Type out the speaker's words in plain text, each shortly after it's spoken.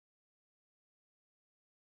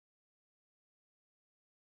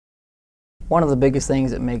One of the biggest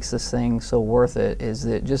things that makes this thing so worth it is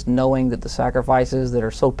that just knowing that the sacrifices that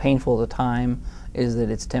are so painful at the time is that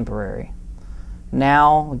it's temporary.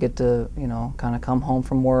 Now we get to, kind of come home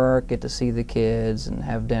from work, get to see the kids and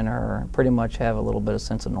have dinner, pretty much have a little bit of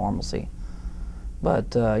sense of normalcy.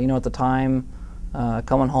 But, at the time,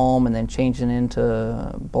 coming home and then changing into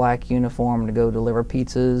a black uniform to go deliver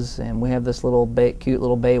pizzas, and we have this little cute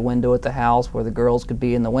little bay window at the house where the girls could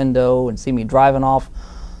be in the window and see me driving off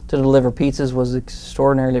to deliver pizzas was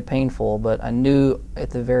extraordinarily painful, but I knew at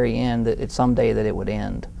the very end that someday that it would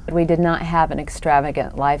end. We did not have an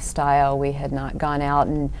extravagant lifestyle. We had not gone out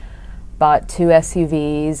and bought 2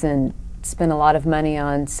 SUVs and spent a lot of money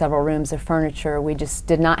on several rooms of furniture. We just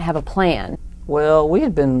did not have a plan. Well, we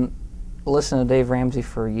had been listening to Dave Ramsey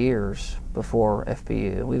for years before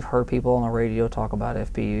FBU. We've heard people on the radio talk about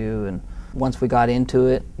FBU, and once we got into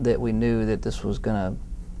it, that we knew that this was going to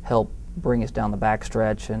help bring us down the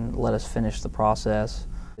backstretch and let us finish the process.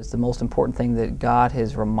 It's the most important thing that God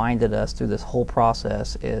has reminded us through this whole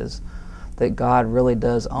process is that God really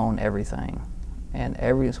does own everything. And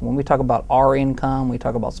when we talk about our income, we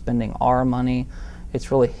talk about spending our money,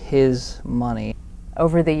 it's really His money.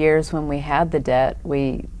 Over the years when we had the debt,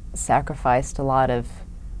 we sacrificed a lot of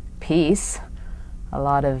peace, a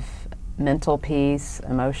lot of mental peace,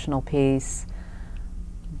 emotional peace,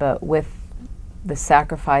 but with the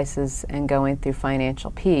sacrifices and going through financial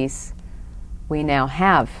peace, we now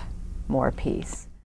have more peace.